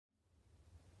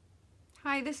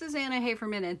Hi, this is Anna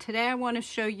Haferman, and today I want to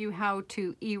show you how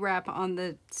to E-wrap on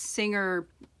the Singer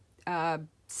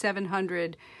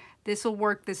 700. This will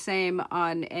work the same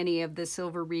on any of the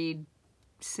Silver Reed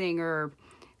Singer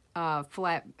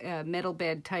flat metal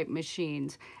bed type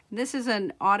machines. This is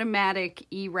an automatic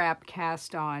E-wrap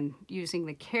cast on using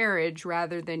the carriage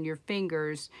rather than your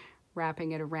fingers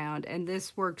wrapping it around, and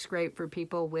this works great for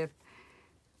people with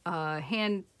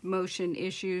hand motion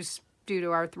issues due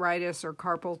to arthritis or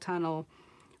carpal tunnel,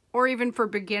 or even for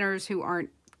beginners who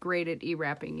aren't great at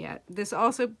E-wrapping yet. This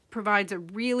also provides a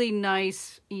really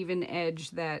nice even edge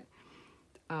that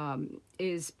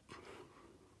is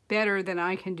better than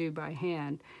I can do by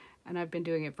hand, and I've been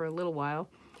doing it for a little while.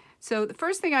 So the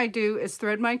first thing I do is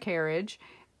thread my carriage,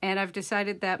 and I've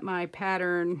decided that my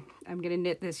pattern, I'm going to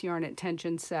knit this yarn at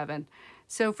tension 7.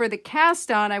 So for the cast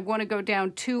on, I want to go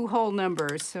down 2 whole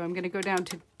numbers. So I'm going to go down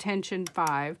to tension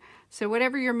 5. So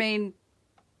whatever your main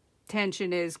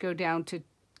tension is, go down 2.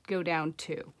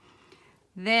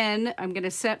 Then I'm going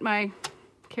to set my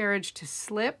carriage to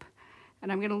slip,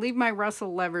 and I'm going to leave my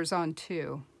rustle levers on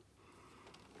 2.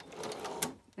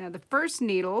 Now the first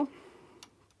needle,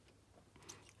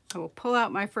 I will pull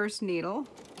out my first needle,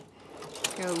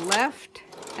 go left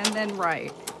and then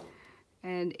right,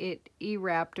 and it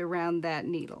E-wrapped around that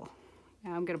needle.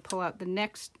 Now I'm going to pull out the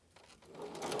next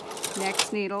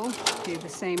needle, do the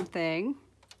same thing,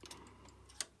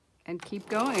 and keep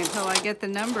going until I get the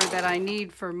number that I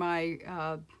need for my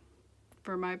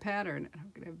pattern.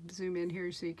 I'm going to zoom in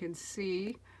here so you can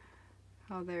see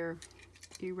how they're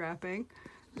E-wrapping.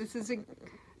 This is the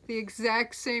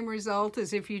exact same result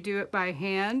as if you do it by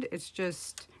hand. It's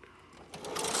just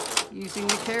using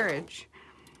the carriage.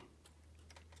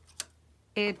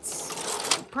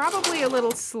 It's probably a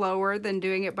little slower than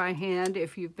doing it by hand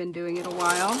if you've been doing it a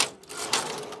while.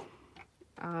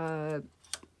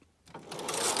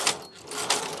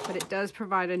 But it does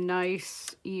provide a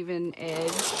nice even edge.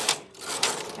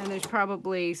 And there's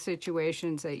probably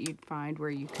situations that you'd find where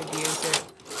you could use it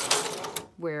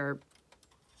where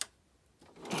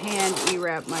hand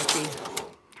E-wrap might be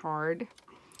hard.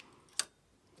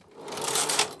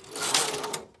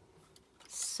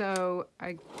 So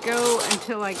I go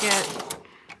until I get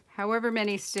however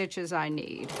many stitches I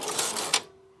need.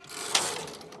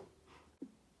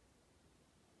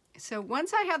 So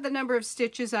once I have the number of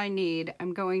stitches I need,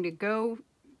 I'm going to go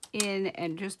in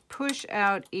and just push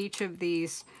out each of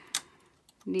these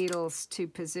needles to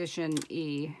position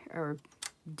E or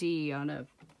D on a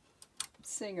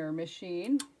Singer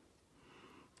machine.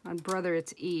 On Brother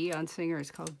it's E, on Singer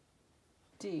it's called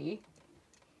D.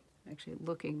 I'm actually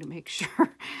looking to make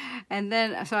sure. And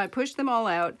then, so I push them all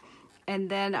out, and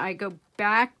then I go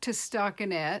back to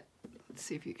stockinette. Let's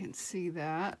see if you can see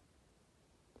that.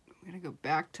 I'm going to go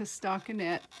back to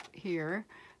stockinette here.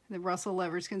 The rustle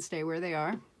levers can stay where they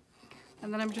are.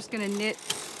 And then I'm just going to knit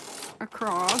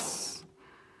across.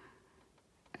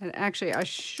 And actually, I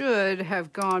should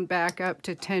have gone back up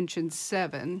to tension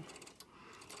 7,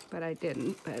 but I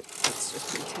didn't. But let's just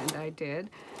pretend I did.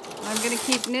 And I'm going to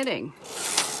keep knitting.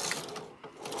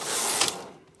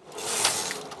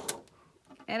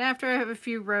 And after I have a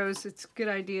few rows, it's a good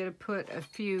idea to put a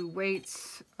few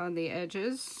weights on the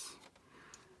edges,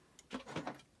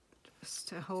 just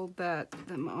to hold the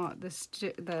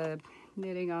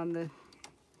knitting on the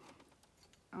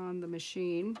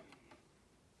machine.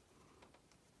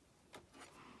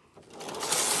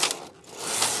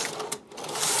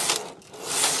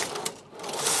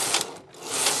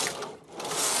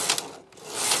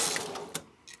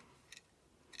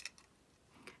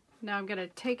 Now I'm going to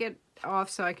take it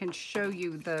off so I can show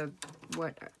you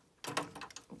what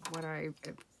I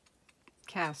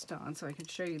cast on, so I can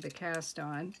show you the cast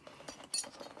on.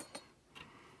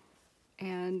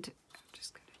 And I'm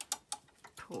just going to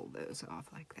pull those off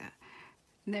like that.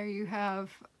 And there you have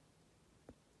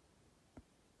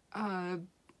a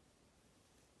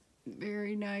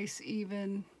very nice,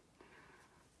 even,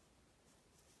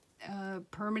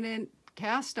 permanent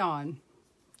cast on.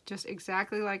 Just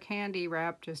exactly like hand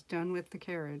E-wrap, just done with the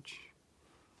carriage.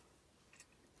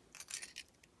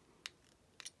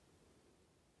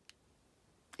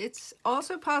 It's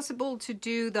also possible to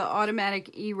do the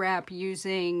automatic E-wrap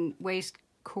using waste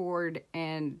cord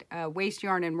and waste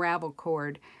yarn and ravel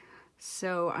cord.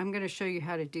 So I'm going to show you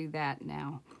how to do that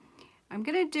now. I'm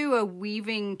going to do a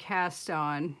weaving cast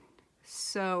on.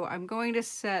 So I'm going to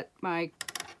set my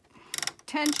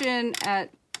tension at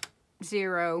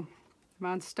 0. I'm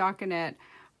on stockinette.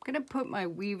 I'm going to put my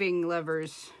weaving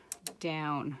levers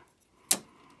down.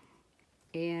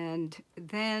 And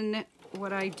then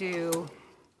what I do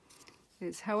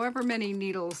is however many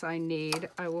needles I need,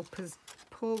 I will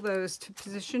pull those to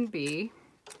position B,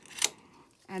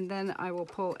 and then I will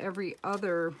pull every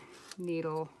other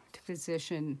needle to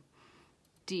position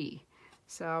D.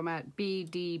 So I'm at B,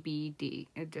 D, B, D,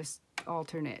 and just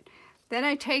alternate. Then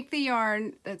I take the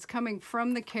yarn that's coming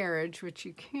from the carriage, which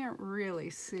you can't really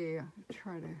see. I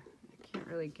can't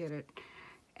really get it.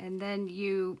 And then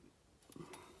you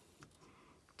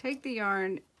take the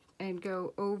yarn and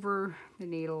go over the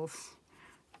needles,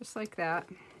 just like that.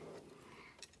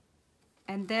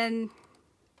 And then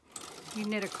you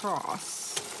knit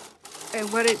across.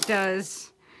 And what it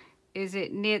does is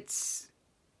it knits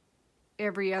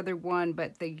every other one,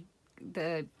 but the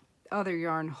other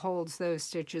yarn holds those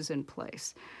stitches in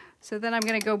place. So then I'm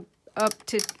going to go up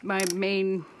to my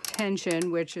main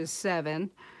tension, which is 7.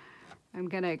 I'm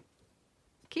going to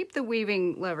keep the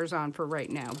weaving levers on for right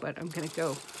now, but I'm going to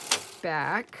go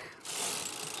back.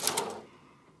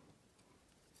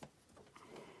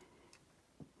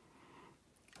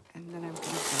 And then I'm going to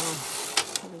go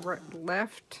to the right,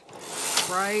 left,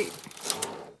 right.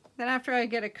 Then after I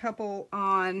get a couple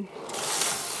rows,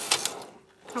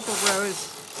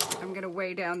 I'm going to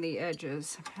weigh down the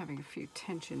edges. I'm having a few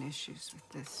tension issues with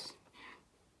this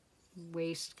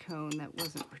waist cone that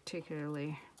wasn't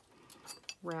particularly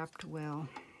wrapped well.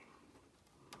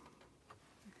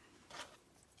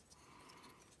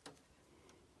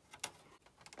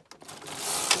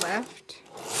 Left,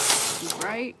 and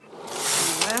right,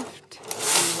 and left,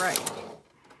 and right.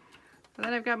 So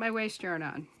then I've got my waist yarn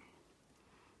on.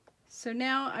 So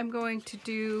now I'm going to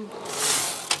do,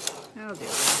 I'll do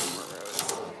some more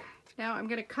rows. Now I'm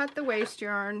going to cut the waist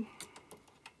yarn.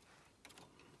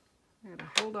 I'm going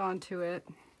to hold on to it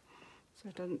so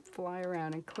it doesn't fly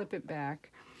around, and clip it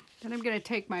back. Then I'm going to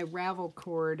take my ravel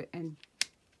cord and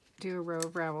do a row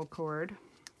of ravel cord.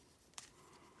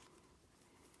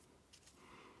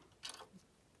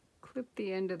 Clip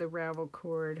the end of the ravel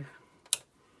cord.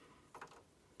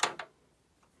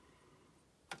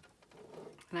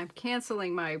 And I'm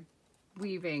canceling my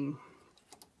weaving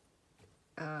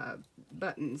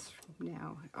buttons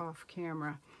now off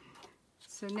camera.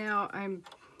 So now I'm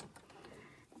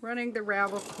running the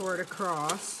ravel cord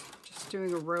across, just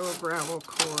doing a row of ravel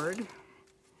cord.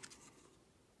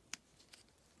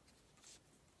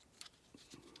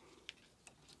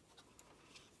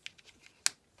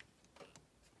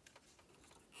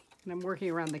 And I'm working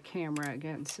around the camera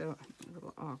again, so a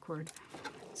little awkward.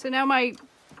 So now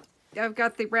I've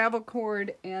got the ravel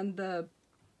cord and the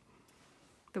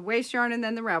waist yarn and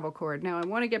then the ravel cord. Now I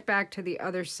want to get back to the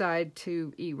other side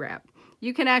to E-wrap.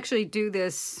 You can actually do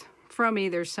this from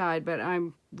either side, but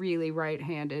I'm really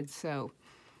right-handed, so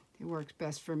it works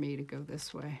best for me to go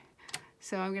this way.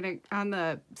 So I'm gonna, on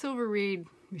the Silver Reed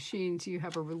machines, you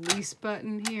have a release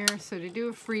button here. So to do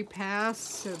a free pass,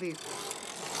 so the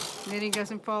knitting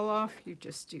doesn't fall off, you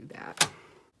just do that.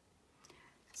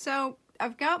 So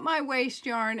I've got my waist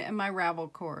yarn and my ravel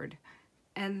cord,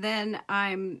 and then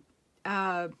I've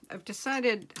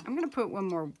decided I'm going to put one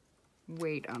more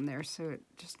weight on there so it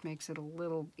just makes it a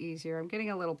little easier. I'm getting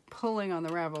a little pulling on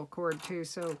the ravel cord too,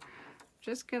 so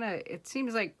just gonna, it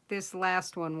seems like this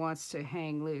last one wants to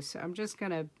hang loose, so I'm just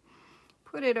gonna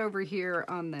put it over here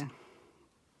on the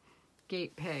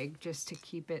gate peg just to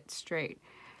keep it straight.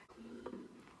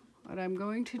 What I'm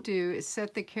going to do is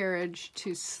set the carriage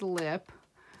to slip.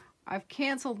 I've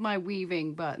canceled my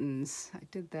weaving buttons. I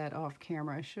did that off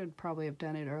camera. I should probably have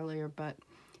done it earlier, but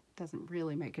it doesn't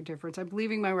really make a difference. I'm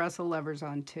leaving my Russell levers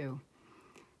on too.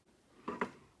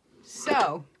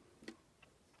 So,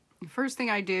 the first thing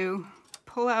I do,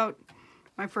 pull out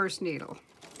my first needle.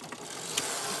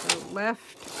 Go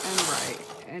left and right.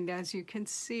 And as you can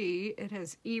see, it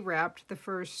has E-wrapped the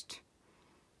first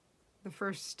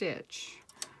stitch.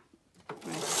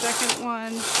 My second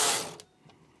one,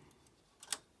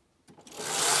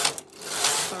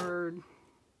 third,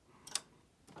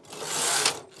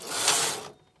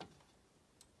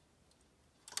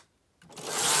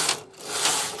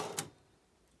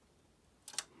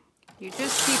 you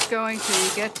just keep going till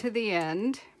you get to the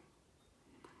end.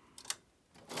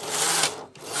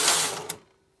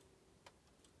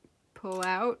 Pull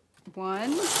out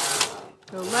one,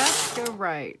 go left, go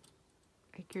right.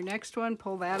 Take your next one,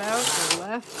 pull that out, go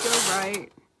left, go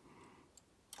right.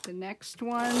 The next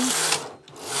one.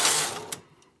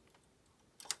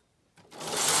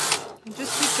 And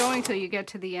just keep going till you get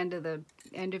to the end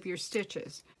of your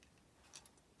stitches.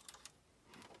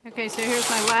 Okay, so here's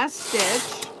my last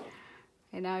stitch.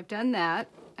 And now I've done that.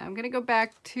 I'm going to go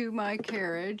back to my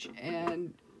carriage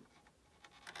and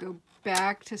go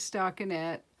back to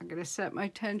stockinette. I'm going to set my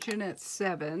tension at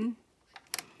 7.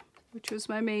 which was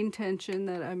my main tension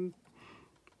that I'm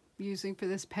using for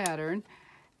this pattern.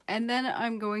 And then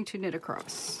I'm going to knit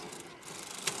across.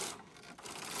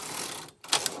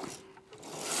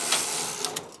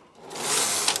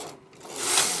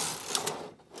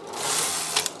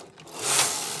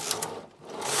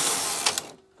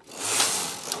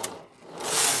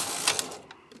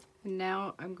 And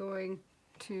now I'm going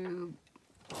to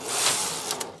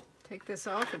take this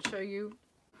off and show you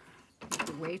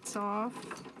the weights off.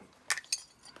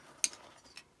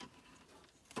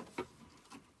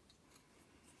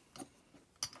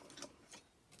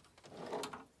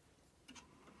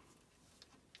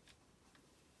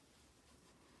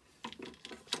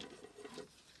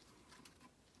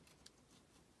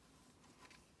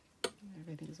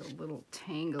 Everything's a little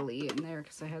tangly in there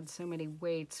because I had so many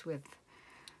weights with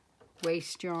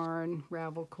waste yarn,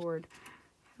 ravel cord.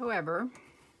 However,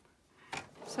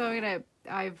 so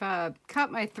I've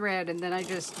cut my thread and then I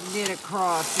just knit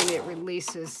across and it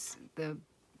releases the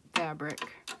fabric.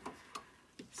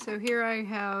 So here I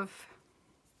have,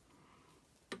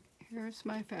 here's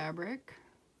my fabric.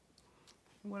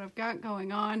 What I've got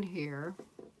going on here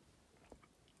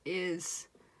is,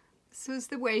 this is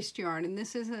the waste yarn, and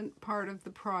this isn't part of the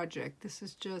project. This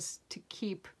is just to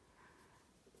keep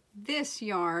this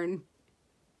yarn,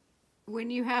 when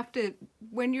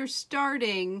you're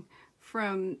starting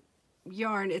from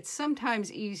yarn, it's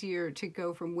sometimes easier to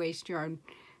go from waste yarn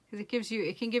because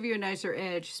it can give you a nicer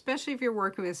edge, especially if you're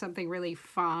working with something really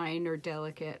fine or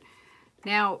delicate.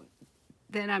 Now,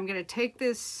 then I'm going to take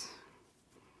this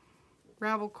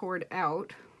ravel cord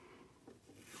out.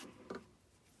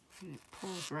 And it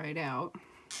pulls right out.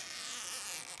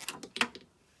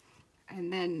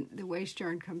 And then the waste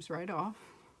yarn comes right off.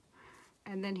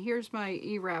 And then here's my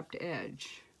E-wrapped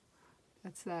edge.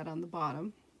 That's that on the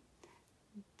bottom.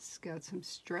 It's got some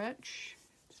stretch.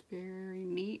 It's very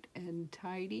neat and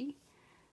tidy.